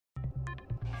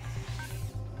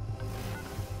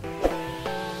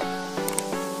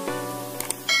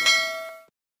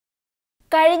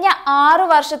കഴിഞ്ഞ 6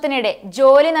 വർഷത്തിനിടെ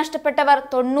ജോലി നഷ്ടപ്പെട്ടവർ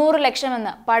 90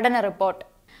 ലക്ഷമെന്ന് പഠന റിപ്പോർട്ട്.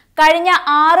 കഴിഞ്ഞ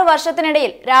 6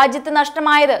 വർഷത്തിനിടയിൽ രാജ്യത്ത്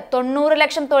നഷ്ടമായത് 90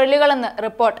 ലക്ഷം തൊഴിലുകളെന്ന്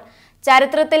റിപ്പോർട്ട്.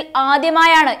 ചരിത്രത്തിൽ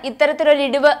ആദ്യമായാണ് ഇത്തരത്തിലൊരു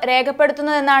ഇടിവ്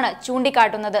രേഖപ്പെടുത്തുന്നതെന്നാണ്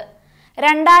ചൂണ്ടിക്കാട്ടുന്നത്.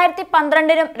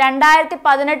 2012-നും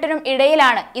 2018-നും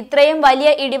ഇടയിലാണ് ഇത്രയും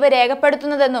വലിയ ഇടിവ്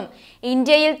രേഖപ്പെടുത്തുന്നതെന്നും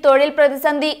ഇന്ത്യയിൽ തൊഴിൽ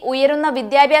പ്രതിസന്ധി, ഉയരുന്ന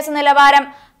വിദ്യാഭ്യാസ നിലവാരം,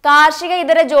 കാർഷിക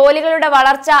ഇതര ജോലികളുടെ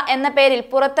വളർച്ച എന്ന പേരിൽ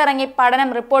പുറത്തിറങ്ങി പഠനം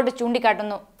റിപ്പോർട്ട്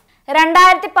ചൂണ്ടിക്കാട്ടുന്നു.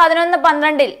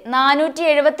 2011-12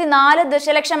 474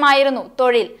 ദശലക്ഷമായിരുന്നു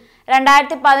തൊഴിൽ.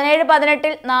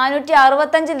 2017-18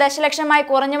 465 ദശലക്ഷമായി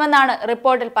കുറഞ്ഞുവെന്നാണ്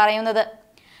റിപ്പോർട്ടിൽ പറയുന്നത്.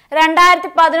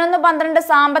 2011-12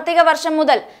 സാമ്പത്തിക വർഷം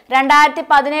മുതൽ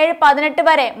 2017-18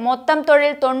 വരെ മൊത്തം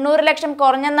തൊഴിൽ 90 ലക്ഷം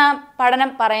കുറഞ്ഞെന്ന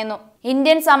പഠനം പറയുന്നു.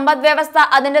 ഇന്ത്യൻ സമ്പദ് വ്യവസ്ഥ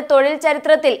അതിന്റെ തൊഴിൽ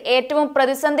ചരിത്രത്തിൽ ഏറ്റവും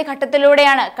പ്രതിസന്ധി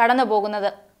ഘട്ടത്തിലൂടെയാണ്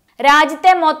കടന്നുപോകുന്നത്.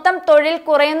 രാജ്യത്തെ മൊത്തം തൊഴിൽ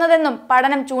കുറയുന്നതെന്നും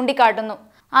പഠനം ചൂണ്ടിക്കാട്ടുന്നു.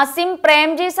 അസിം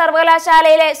പ്രേംജി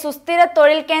സർവകലാശാലയിലെ സുസ്ഥിര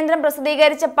തൊഴിൽ കേന്ദ്രം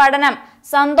പ്രസിദ്ധീകരിച്ച പഠനം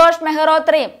സന്തോഷ്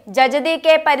മെഹ്റോത്രയും ജജതി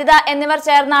കെ പരിത എന്നിവർ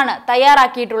ചേർന്നാണ്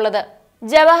തയ്യാറാക്കിയിട്ടുള്ളത്.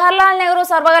 ജവഹർലാൽ നെഹ്റു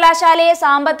സർവകലാശാലയെ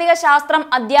സാമ്പത്തിക ശാസ്ത്രം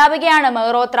അധ്യാപികയാണ്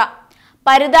മെഹ്റോത്ര.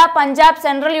 പരിത പഞ്ചാബ്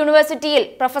സെൻട്രൽ യൂണിവേഴ്സിറ്റിയിൽ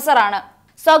പ്രൊഫസറാണ്.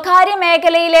 സ്വകാര്യ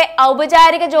മേഖലയിലെ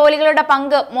ഔപചാരിക ജോലികളുടെ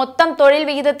പങ്ക് മൊത്തം തൊഴിൽ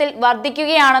വിഹിതത്തിൽ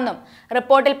വർദ്ധിക്കുകയാണെന്നും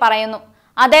റിപ്പോർട്ടിൽ പറയുന്നു.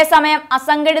 അതേസമയം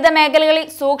അസംഘടിത മേഖലകളിൽ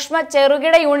സൂക്ഷ്മ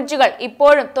ചെറുകിട യൂണിറ്റുകൾ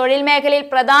ഇപ്പോഴും തൊഴിൽ മേഖലയിൽ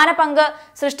പ്രധാന പങ്ക്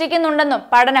സൃഷ്ടിക്കുന്നുണ്ടെന്നും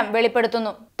പഠനം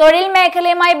വെളിപ്പെടുത്തുന്നു. തൊഴിൽ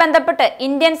മേഖലയുമായി ബന്ധപ്പെട്ട്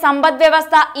ഇന്ത്യൻ സമ്പദ്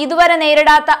വ്യവസ്ഥ ഇതുവരെ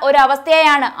നേരിടാത്ത ഒരു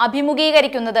അവസ്ഥയെയാണ്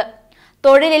അഭിമുഖീകരിക്കുന്നത്.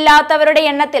 തൊഴിലില്ലാത്തവരുടെ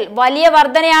എണ്ണത്തിൽ വലിയ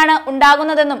വർധനയാണ്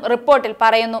ഉണ്ടാകുന്നതെന്നും റിപ്പോർട്ടിൽ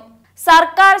പറയുന്നു.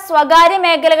 സർക്കാർ സ്വകാര്യ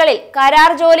മേഖലകളിൽ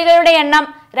കരാർ ജോലികളുടെ എണ്ണം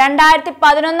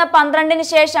 2011-12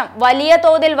 ശേഷം വലിയ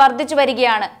തോതിൽ വർദ്ധിച്ചു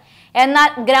വരികയാണ്. എന്നാൽ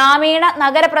ഗ്രാമീണ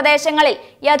നഗരപ്രദേശങ്ങളിൽ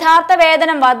യഥാർത്ഥ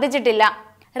വേതനം വർദ്ധിച്ചിട്ടില്ല.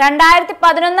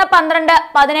 2011-12,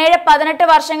 17-18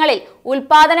 വർഷങ്ങളിൽ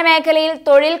ഉൽപാദന മേഖലയിൽ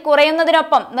തൊഴിൽ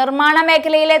കുറയുന്നതിനൊപ്പം നിർമ്മാണ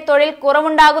മേഖലയിലെ തൊഴിൽ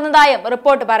കുറവുണ്ടാകുന്നതായും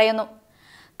റിപ്പോർട്ട് പറയുന്നു.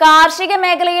 കാർഷിക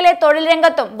മേഖലയിലെ തൊഴിൽ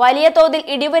രംഗത്തും വലിയ തോതിൽ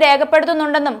ഇടിവ്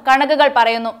രേഖപ്പെടുത്തുന്നുണ്ടെന്നും കണക്കുകൾ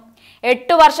പറയുന്നു.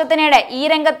 8 വർഷത്തിനിടെ ഈ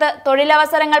രംഗത്ത്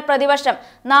തൊഴിലവസരങ്ങൾ പ്രതിവർഷം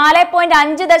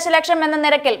 4.5 ദശലക്ഷം എന്ന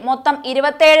നിരക്കിൽ മൊത്തം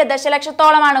 27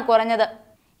 ദശലക്ഷത്തോളമാണ് കുറഞ്ഞത്.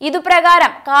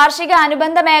 ഇതുപ്രകാരം കാർഷിക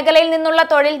അനുബന്ധ മേഖലയിൽ നിന്നുള്ള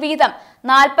തൊഴിൽ വിഹിതം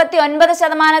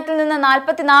 49% നിന്ന്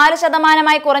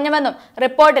 44% കുറഞ്ഞുവെന്നും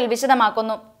റിപ്പോർട്ടിൽ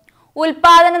വിശദമാക്കുന്നു.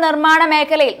 ഉൽപാദന നിർമ്മാണ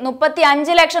മേഖലയിൽ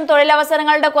 35 ലക്ഷം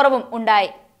തൊഴിലവസരങ്ങളുടെ കുറവും ഉണ്ടായി.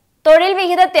 തൊഴിൽ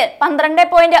വിഹിതത്തിൽ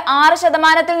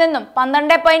 12.6% നിന്നും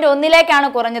 12.1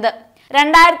 കുറഞ്ഞത്.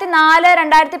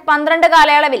 2004-2012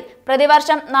 കാലയളവിൽ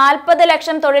പ്രതിവർഷം 40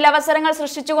 ലക്ഷം തൊഴിലവസരങ്ങൾ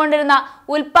സൃഷ്ടിച്ചുകൊണ്ടിരുന്ന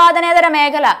ഉൽപാദനേതര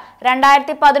മേഖല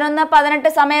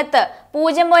 2011-18 സമയത്ത്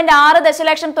 0.6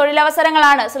 ദശലക്ഷം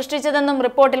തൊഴിലവസരങ്ങളാണ് സൃഷ്ടിച്ചതെന്നും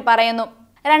റിപ്പോർട്ടിൽ പറയുന്നു.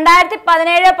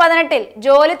 2017-18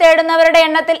 ജോലി തേടുന്നവരുടെ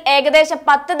എണ്ണത്തിൽ ഏകദേശം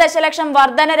 10 ദശലക്ഷം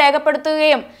വർധന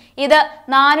രേഖപ്പെടുത്തുകയും ഇത്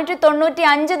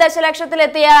 495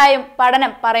 ദശലക്ഷത്തിലെത്തിയതായും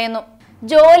പഠനം പറയുന്നു.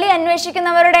 ജോലി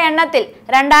അന്വേഷിക്കുന്നവരുടെ എണ്ണത്തിൽ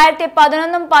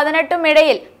 2011-18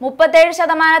 ഇടയിൽ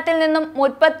 37% നിന്നും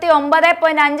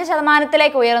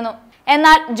 39.5% ഉയർന്നു.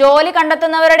 എന്നാൽ ജോലി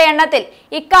കണ്ടെത്തുന്നവരുടെ എണ്ണത്തിൽ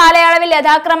ഇക്കാലയളവിൽ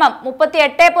യഥാക്രമം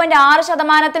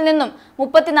 38.6% നിന്നും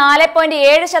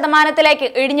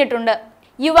 34.7% ഇടിഞ്ഞിട്ടുണ്ട്.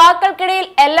 യുവാക്കൾക്കിടയിൽ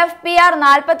LFPR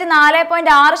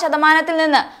 44.6%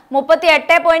 നിന്ന്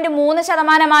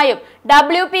 38.3%,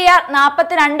 WPR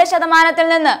 42%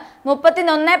 നിന്ന്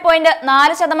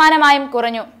 31.4%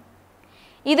 കുറഞ്ഞു.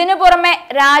 ഇതിനു പുറമെ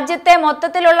രാജ്യത്തെ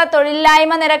മൊത്തത്തിലുള്ള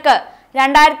തൊഴിലില്ലായ്മ നിരക്ക്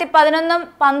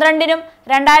 2011-12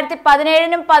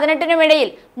 2017-18 ഇടയിൽ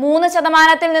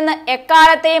 3% നിന്ന്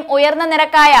എക്കാലത്തെയും ഉയർന്ന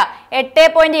നിരക്കായ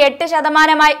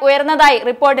 8.8% ഉയർന്നതായി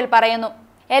റിപ്പോർട്ടിൽ പറയുന്നു.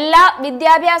 എല്ലാ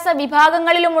വിദ്യാഭ്യാസ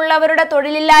വിഭാഗങ്ങളിലുമുള്ളവരുടെ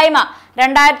തൊഴിലില്ലായ്മ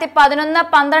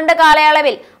 2011-12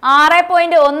 കാലയളവിൽ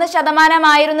 6.1%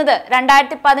 ആയിരുന്നത്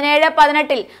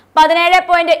 2017-18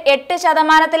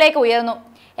 17.8% ഉയർന്നു.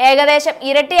 ഏകദേശം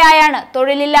ഇരട്ടിയായാണ്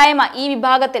തൊഴിലില്ലായ്മ ഈ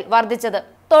വിഭാഗത്തിൽ വർദ്ധിച്ചത്.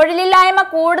 തൊഴിലില്ലായ്മ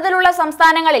കൂടുതലുള്ള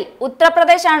സംസ്ഥാനങ്ങളിൽ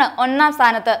ഉത്തർപ്രദേശാണ് 1-ാം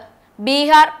സ്ഥാനത്ത്.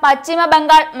 ബീഹാർ, പശ്ചിമ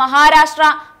ബംഗാൾ, മഹാരാഷ്ട്ര,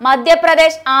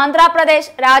 മധ്യപ്രദേശ്, ആന്ധ്രാപ്രദേശ്,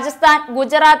 രാജസ്ഥാൻ,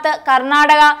 ഗുജറാത്ത്,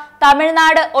 കർണാടക,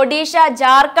 തമിഴ്നാട്, ഒഡീഷ,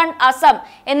 ജാർഖണ്ഡ്, അസം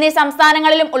എന്നീ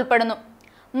സംസ്ഥാനങ്ങളിലും ഉൾപ്പെടുന്നു.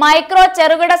 മൈക്രോ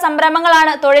ചെറുകിട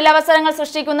സംരംഭങ്ങളാണ് തൊഴിലവസരങ്ങൾ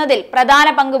സൃഷ്ടിക്കുന്നതിൽ പ്രധാന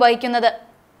പങ്ക് വഹിക്കുന്നത്.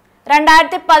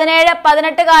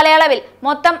 2017-18 കാലയളവിൽ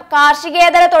മൊത്തം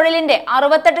കാർഷികേതര തൊഴിലിന്റെ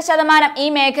 68% ഈ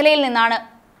മേഖലയിൽ നിന്നാണ്.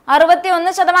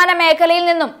 61% മേഖലയിൽ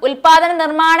നിന്നും ഉൽപാദന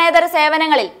നിർമ്മാണേതര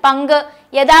സേവനങ്ങളിൽ പങ്ക്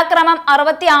യഥാക്രമം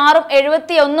 66-ഉം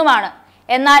 71-ഉമാണ്.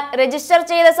 എന്നാൽ രജിസ്റ്റർ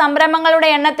ചെയ്ത സംരംഭങ്ങളുടെ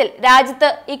എണ്ണത്തിൽ രാജ്യത്ത്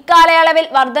ഇക്കാലയളവിൽ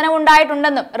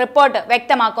വർധനവുണ്ടായിട്ടുണ്ടെന്നും റിപ്പോർട്ട്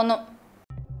വ്യക്തമാക്കുന്നു.